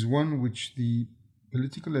is one which the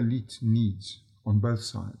political elite needs on both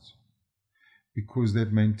sides. because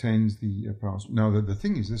that maintains the power. Now, the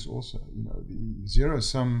thing is this also, the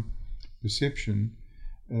zero-sum perception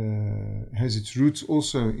has its roots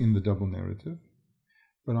also in the double narrative.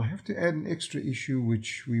 But I have to add an extra issue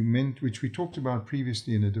which we talked about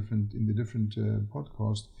previously in the different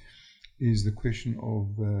podcast, is the question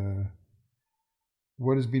of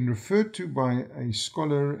what has been referred to by a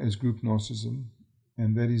scholar as group narcissism,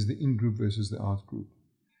 and that is the in-group versus the out-group.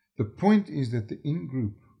 The point is that the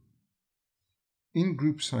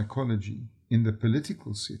in-group psychology in the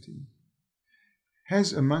political setting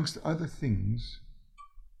has, amongst other things,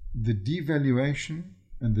 the devaluation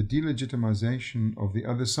and the delegitimization of the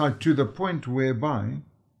other side to the point whereby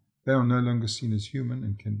they are no longer seen as human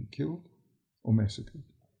and can be killed or massacred.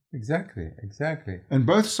 Exactly. And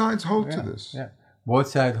both sides hold to this. Yeah. Both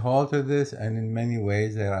sides hold to this, and in many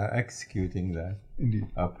ways they are executing that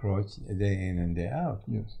approach day in and day out.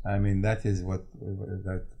 Yes. I mean, that is what,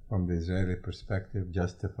 that from the Israeli perspective,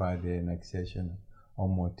 justify the annexation of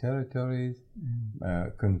more territories,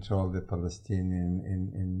 control the Palestinian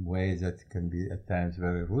in ways that can be at times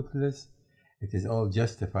very ruthless. It is all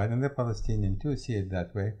justified, and the Palestinians too see it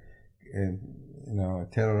that way.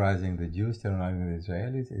 Terrorizing the Jews, terrorizing the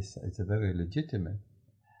Israelis, it's a very legitimate,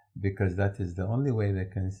 because that is the only way they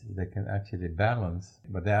can actually balance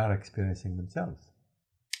what they are experiencing themselves.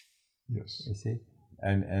 Yes. You see?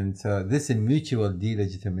 And so this mutual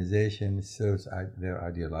delegitimization serves their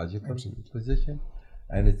ideological position,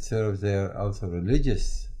 and it serves their also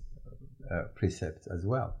religious precepts as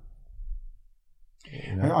well.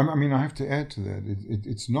 I mean, I have to add to that.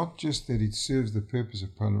 It's not just that it serves the purpose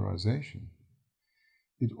of polarization.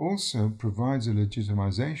 It also provides a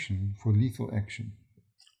legitimization for lethal action.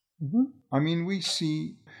 Mm-hmm. I mean, we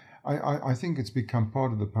see, I think it's become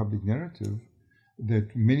part of the public narrative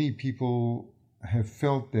that many people have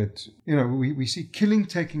felt that, we see killing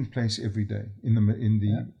taking place every day in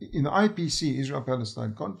the IPC,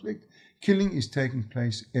 Israel-Palestine conflict. Killing is taking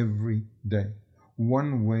place every day,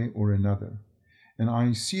 one way or another. And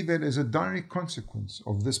I see that as a direct consequence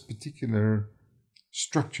of this particular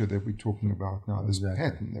structure that we're talking about now, this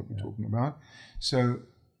pattern that we're talking about. So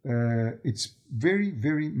it's very,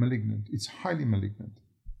 very malignant. It's highly malignant.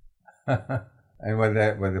 And what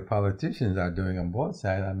the politicians are doing on both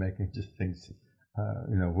sides are making just things,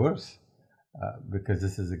 worse. Because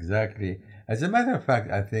this is exactly, as a matter of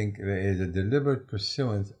fact, I think there is a deliberate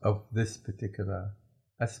pursuance of this particular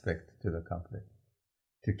aspect to the conflict,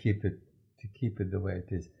 to keep it the way it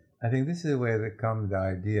is. I think this is where comes the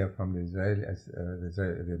idea from the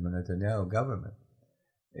the Netanyahu government,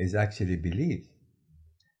 is actually believes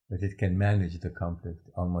that it can manage the conflict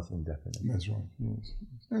almost indefinitely. That's right.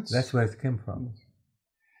 Yes. That's where it came from. Yes.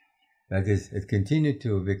 That is, it continued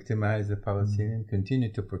to victimize the Palestinians,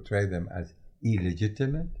 continued to portray them as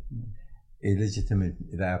illegitimate. Illegitimate.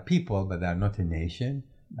 They are people, but they are not a nation,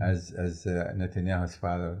 as Netanyahu's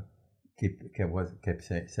father kept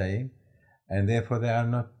saying, and therefore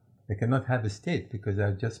they cannot have a state because they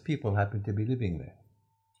are just people happen to be living there.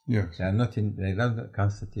 Yes. They don't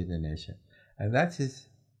constitute a nation, and that's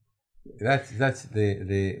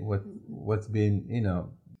what's been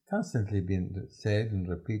constantly been said and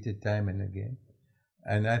repeated time and again.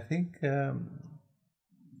 And I think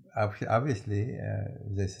obviously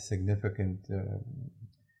there's a significant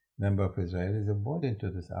number of Israelis who bought into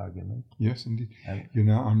this argument. Yes, indeed.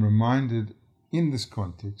 I'm reminded in this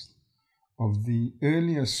context of the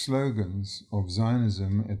earlier slogans of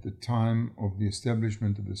Zionism at the time of the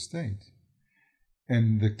establishment of the state.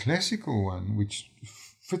 And the classical one, which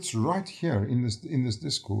fits right here in this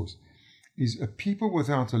discourse, is a people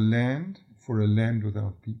without a land for a land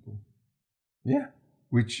without people. Yeah.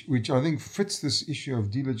 Which I think fits this issue of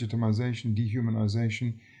delegitimization,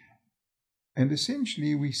 dehumanization. And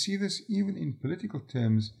essentially we see this even in political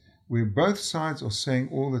terms, where both sides are saying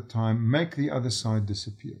all the time, make the other side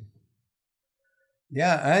disappear.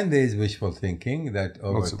 Yeah, and there's wishful thinking that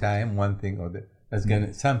over time one thing or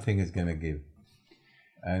something is gonna give.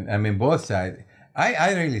 And I mean both sides.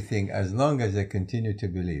 I really think as long as they continue to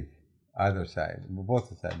believe, either side,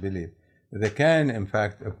 both sides believe, they can in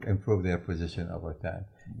fact improve their position over time.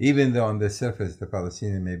 Even though on the surface the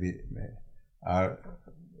Palestinians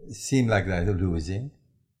seem like they're losing,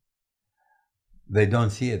 they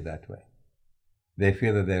don't see it that way. They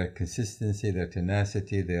feel that their consistency, their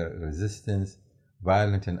tenacity, their resistance,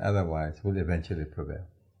 violent and otherwise, will eventually prevail.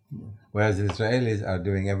 Yeah. Whereas the Israelis are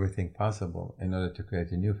doing everything possible in order to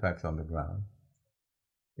create a new facts on the ground,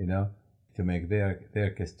 to make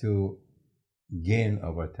their case to gain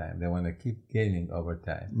over time. They want to keep gaining over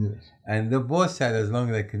time. Yes. And both sides, as long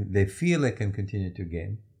as they feel they can continue to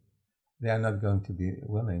gain, they are not going to be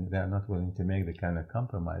willing. They are not willing to make the kind of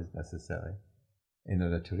compromise necessary in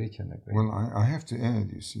order to reach an agreement. Well, I have to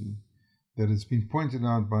add, you see, that it's been pointed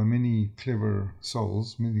out by many clever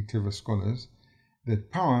souls, many clever scholars,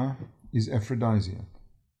 that power is aphrodisiac.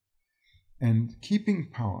 And keeping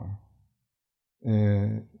power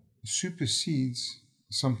supersedes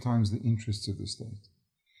sometimes the interests of the state.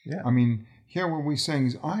 Yeah. I mean, here what we're saying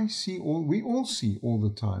is we all see all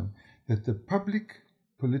the time that the public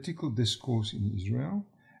political discourse in Israel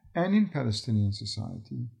and in Palestinian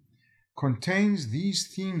society contains these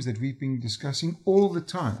themes that we've been discussing all the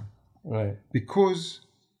time. Right. Because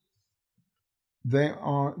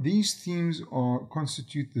these themes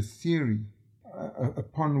constitute the theory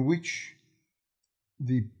upon which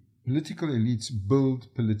the political elites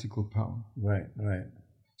build political power. Right, right.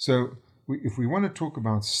 So if we want to talk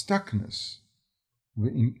about stuckness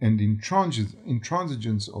and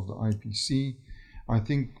intransigence of the IPC, I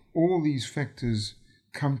think all these factors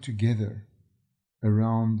come together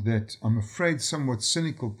around that, I'm afraid, somewhat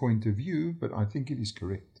cynical point of view, but I think it is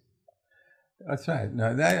correct. That's right. No,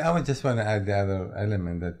 I would just want to add the other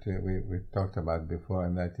element that we talked about before,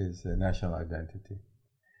 and that is national identity.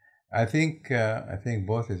 I think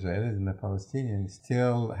both Israelis and the Palestinians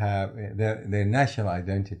still have their national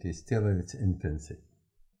identity still in its infancy.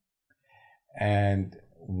 And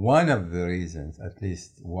one of the reasons, at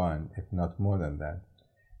least one, if not more than that,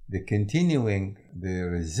 the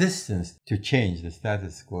resistance to change the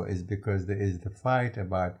status quo is because there is the fight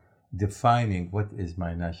about defining what is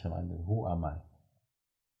my national identity, who am I?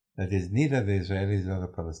 That is, neither the Israelis nor the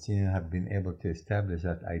Palestinians have been able to establish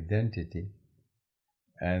that identity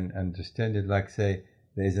and understand it. Like, say,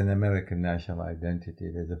 there is an American national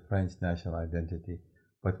identity, there's a French national identity,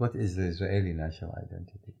 but what is the Israeli national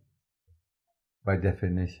identity? By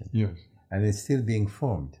definition. Yes. And it's still being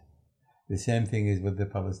formed. The same thing is with the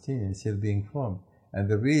Palestinians, still being formed. And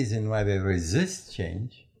the reason why they resist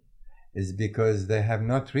change is because they have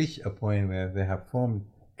not reached a point where they have formed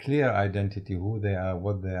clear identity, who they are,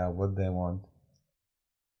 what they want.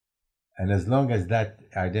 And as long as that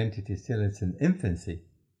identity still is in infancy,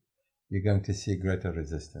 you're going to see greater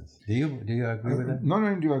resistance. Do you agree with that? Not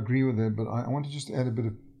only do I agree with that, but I want to just add a bit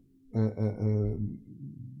of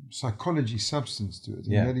psychology substance to it.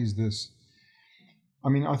 And that is this. I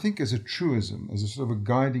mean, I think as a truism, as a sort of a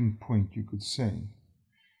guiding point, you could say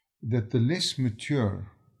that the less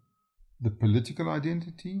mature the political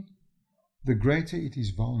identity, the greater it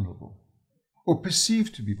is vulnerable, or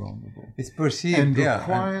perceived to be vulnerable. It's perceived, and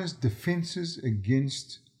requires defenses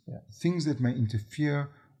against things that may interfere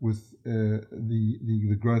with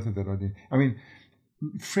the growth of that identity. I mean,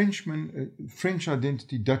 French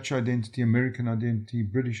identity, Dutch identity, American identity,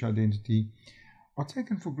 British identity are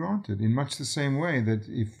taken for granted in much the same way that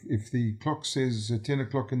if the clock says 10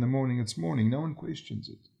 o'clock in the morning, it's morning. No one questions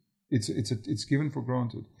it. It's given for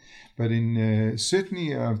granted. But in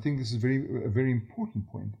certainly, I think this is a very important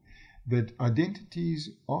point, that identities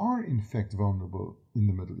are in fact vulnerable in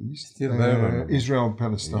the Middle East. Still very vulnerable. Israel,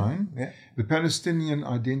 Palestine. Yeah. The Palestinian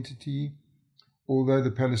identity, although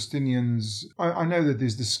the Palestinians, I know that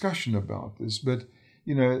there's discussion about this, but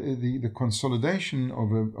you know, the consolidation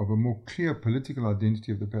of a more clear political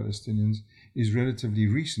identity of the Palestinians is relatively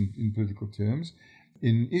recent in political terms.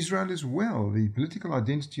 In Israel as well, the political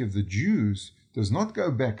identity of the Jews does not go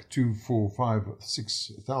back 2, 4, 5,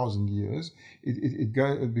 6,000 years. It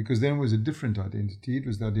goes because then it was a different identity. It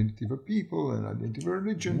was the identity of a people, an identity of a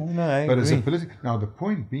religion. No, I but agree. As a political, now the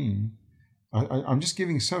point being, I'm just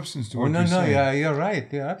giving substance to what you're saying. Yeah, you're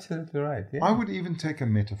right. You're absolutely right. Yeah. I would even take a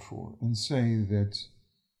metaphor and say that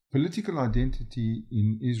political identity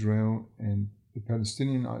in Israel and the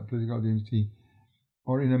Palestinian political identity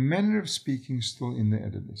are, in a manner of speaking, still in their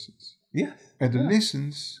adolescence. Yes.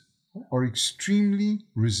 Adolescents are extremely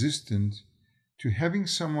resistant to having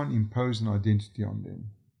someone impose an identity on them.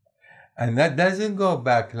 And that doesn't go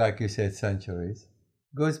back, like you said, centuries.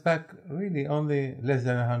 It goes back really only less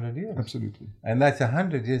than 100 years. Absolutely. And that's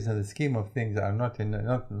 100 years in the scheme of things are not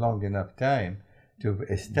long enough time to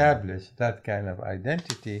establish that kind of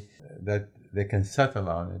identity that they can settle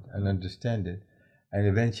on it and understand it, and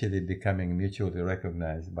eventually becoming mutually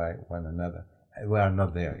recognized by one another. We are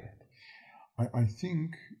not there yet. I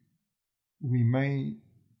think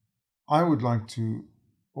I would like to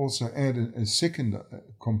also add a second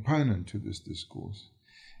component to this discourse,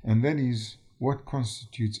 and that is what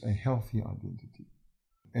constitutes a healthy identity.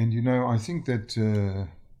 And, you know, I think that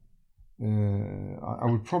I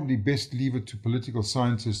would probably best leave it to political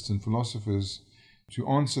scientists and philosophers to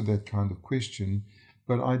answer that kind of question.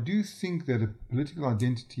 But I do think that a political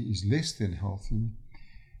identity is less than healthy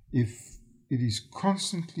if it is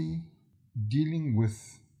constantly dealing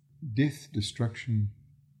with death, destruction,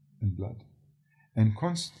 and blood, and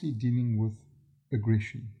constantly dealing with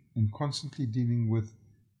aggression, and constantly dealing with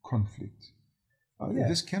conflict.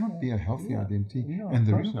 This cannot be a healthy identity. No, and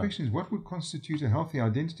the of course real not. question is, what would constitute a healthy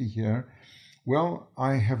identity here? Well,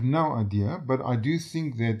 I have no idea, but I do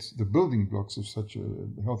think that the building blocks of such a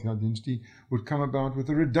healthy identity would come about with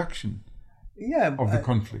a reduction of the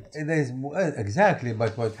conflict. Exactly,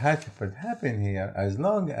 but what happen here, as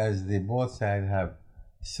long as the both sides have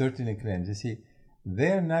certain claims, you see,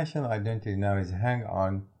 their national identity now is hang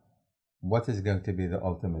on what is going to be the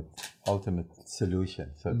ultimate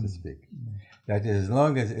solution, so to speak. That is, as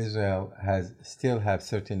long as Israel still have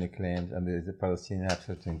certain claims and the Palestinians have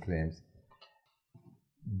certain claims,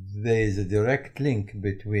 there is a direct link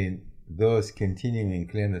between those continuing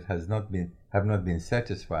claims that have not been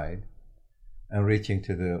satisfied and reaching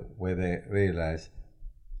to where they realize,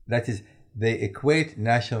 that is, they equate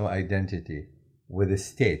national identity with a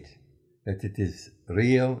state, that it is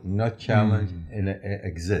real, not challenged, and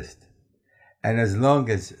exist. And as long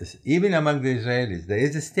as, even among the Israelis, there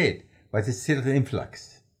is a state, but it's still in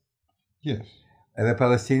flux. Yes. And the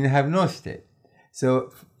Palestinians have no state.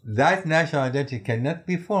 So that national identity cannot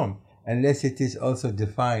be formed unless it is also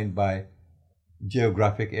defined by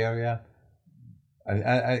geographic area.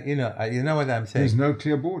 And you know what I'm saying? There's no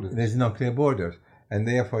clear borders. There's no clear borders. And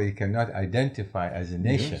therefore you cannot identify as a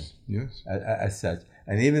nation. Yes. As such.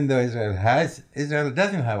 And even though Israel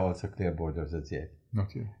doesn't have also clear borders as yet.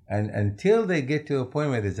 Not yet. And until they get to a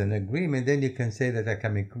point where there's an agreement, then you can say that they're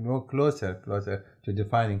coming closer to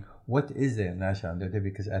defining what is their national identity,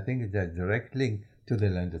 because I think it's a direct link to the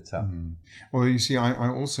land itself. Well, you see, I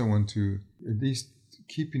also want to at least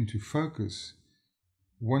keep into focus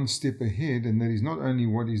one step ahead, and that is not only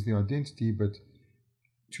what is the identity, but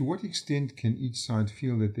to what extent can each side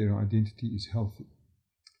feel that their identity is healthy,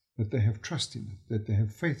 that they have trust in it, that they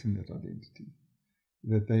have faith in that identity,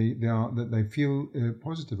 that they feel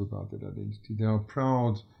positive about that identity. They are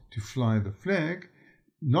proud to fly the flag,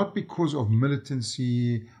 not because of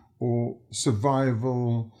militancy or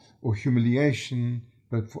survival or humiliation,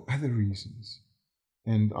 but for other reasons.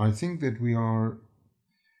 And I think that we are,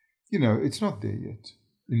 it's not there yet.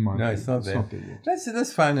 In my view, it's not there yet.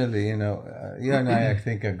 Let's finally, you and I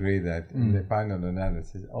think, agree that in the final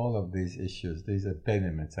analysis, all of these issues, these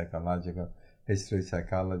impediments, psychological, history,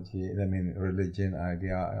 psychology, religion,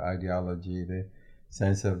 ideology, the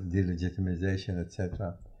sense of delegitimization,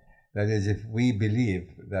 etc. That is, if we believe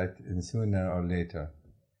that sooner or later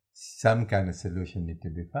some kind of solution need to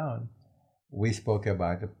be found, we spoke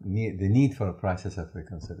about the need for a process of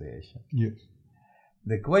reconciliation. Yes.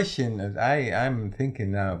 The question that I'm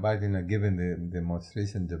thinking now about, given the most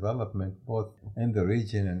recent development, both in the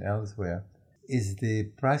region and elsewhere, is the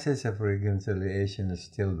process of reconciliation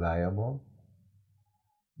still viable?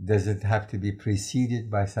 Does it have to be preceded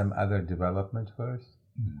by some other development first?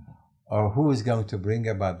 Or who is going to bring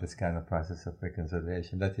about this kind of process of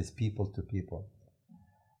reconciliation? That is people to people.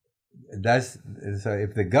 So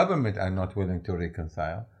if the government are not willing to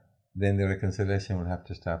reconcile, then the reconciliation will have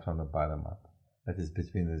to start from the bottom up. That is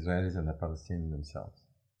between the Israelis and the Palestinians themselves.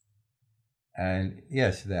 And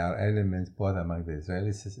yes, there are elements both among the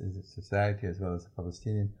Israeli society as well as the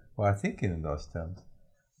Palestinian who are thinking in those terms.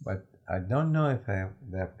 But I don't know if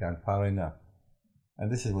they have gone far enough.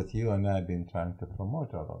 And this is what you and I have been trying to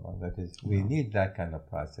promote all along. That is, we need that kind of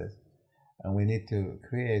process. And we need to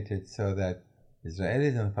create it so that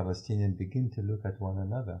Israelis and Palestinians begin to look at one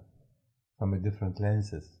another from a different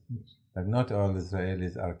lenses. Yes. That not all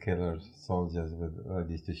Israelis are killers, soldiers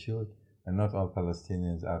ready to shoot, and not all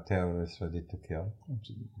Palestinians are terrorists ready to kill.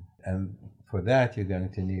 Absolutely. And for that, you're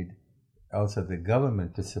going to need also the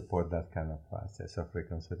government to support that kind of process of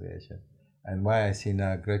reconciliation. And why I see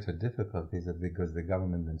now greater difficulties is because the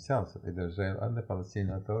government themselves, either Israel and the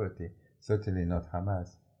Palestinian Authority, certainly not Hamas,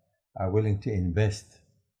 are willing to invest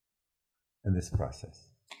in this process.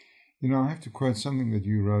 I have to quote something that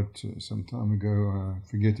you wrote some time ago. I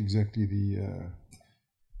forget exactly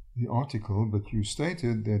the article, but you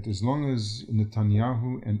stated that as long as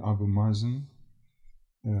Netanyahu and Abu Mazen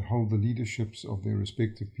hold the leaderships of their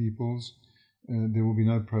respective peoples, there will be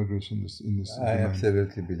no progress in this. I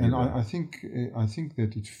absolutely believe and that. I think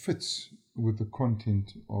that it fits with the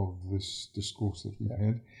content of this discourse that we've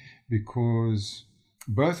had, because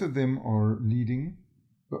both of them are leading.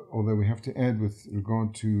 But although we have to add, with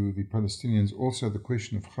regard to the Palestinians, also the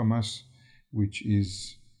question of Hamas, which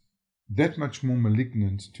is that much more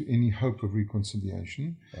malignant to any hope of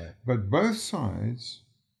reconciliation. Right. But both sides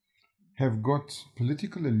have got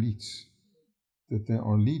political elites that they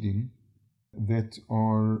are leading that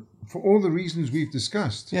are, for all the reasons we've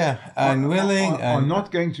discussed, unwilling are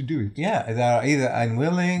not going to do it. Yeah, they are either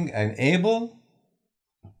unwilling and able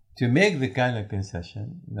to make the kind of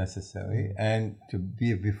concession necessary, and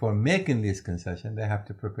before making this concession, they have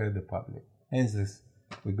to prepare the public. Hence,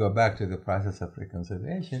 we go back to the process of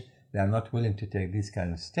reconciliation. They are not willing to take these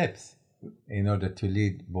kind of steps in order to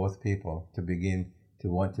lead both people to begin to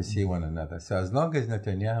want to see one another. So as long as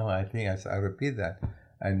Netanyahu, I think, as I repeat that,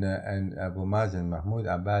 and Abu Mazen, Mahmoud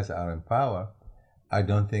Abbas are in power, I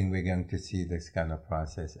don't think we're going to see this kind of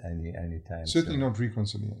process anytime Certainly soon. not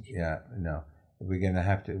reconciliation. Yeah, no. We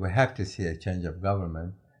have to see a change of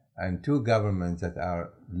government, and two governments that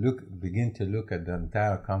begin to look at the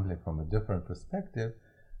entire conflict from a different perspective,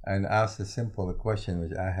 and ask the simple question,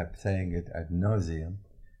 which I have saying it ad nauseum: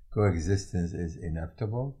 coexistence is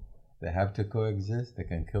inevitable. They have to coexist. They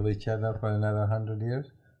can kill each other for another 100 years,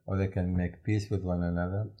 or they can make peace with one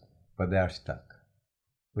another, but they are stuck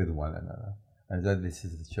with one another, and that this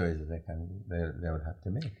is the choice that they would have to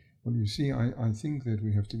make. Well, you see, I think that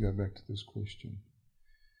we have to go back to this question.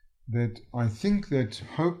 That I think that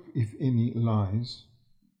hope, if any, lies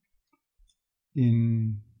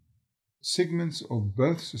in segments of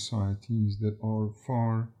both societies that are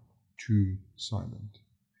far too silent.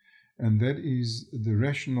 And that is the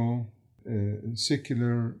rational,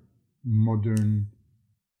 secular, modern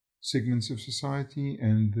segments of society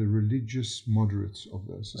and the religious moderates of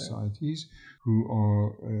those societies who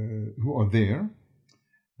are there.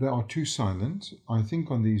 They are too silent. I think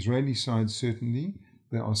on the Israeli side, certainly,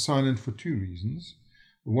 they are silent for two reasons.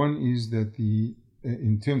 One is that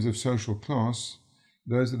in terms of social class,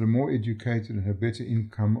 those that are more educated and have better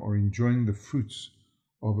income are enjoying the fruits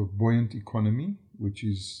of a buoyant economy, which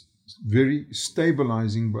is very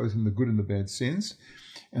stabilizing both in the good and the bad sense.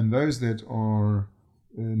 And those that are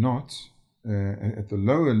not at the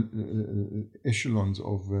lower echelons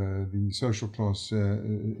of the social class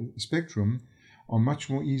spectrum are much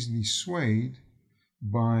more easily swayed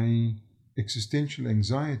by existential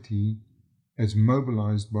anxiety as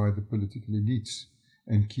mobilized by the political elites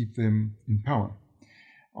and keep them in power.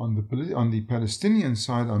 On the Palestinian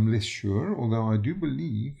side, I'm less sure, although I do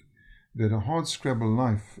believe that a hard-scrabble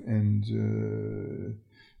life and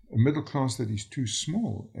a middle class that is too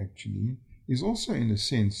small, actually, is also, in a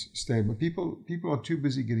sense, stable. People are too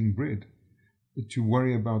busy getting bread to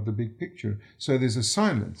worry about the big picture. So there's a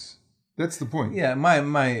silence. That's the point. Yeah,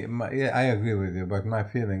 I agree with you, but my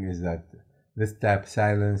feeling is that this type of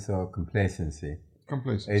silence or complacency,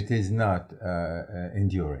 it is not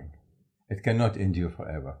enduring. It cannot endure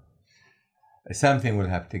forever. Something will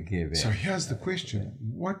have to give in. So here's the question: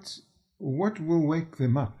 what will wake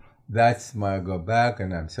them up? That's my go back,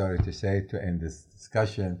 and I'm sorry to say, to end this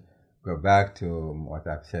discussion, go back to what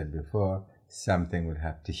I've said before. Something will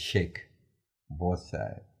have to shake both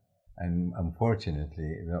sides. And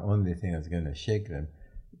unfortunately, the only thing that's going to shake them,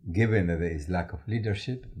 given that there is lack of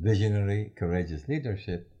leadership, visionary, courageous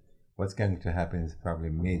leadership, what's going to happen is probably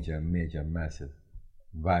major, massive,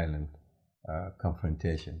 violent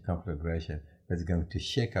conflagration that's going to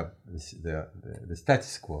shake up the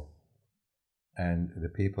status quo. And the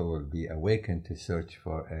people will be awakened to search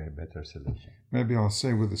for a better solution. Maybe I'll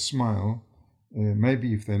say with a smile,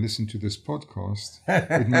 maybe if they listen to this podcast,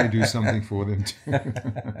 it may do something for them too.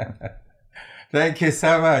 Thank you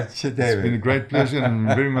so much, David. It's been a great pleasure and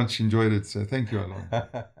very much enjoyed it. So thank you, Alon.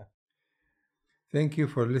 Thank you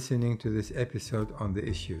for listening to this episode on the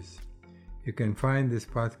issues. You can find this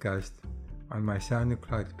podcast on my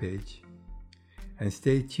SoundCloud page, and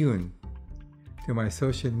stay tuned to my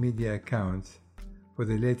social media accounts for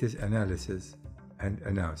the latest analysis and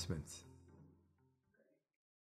announcements.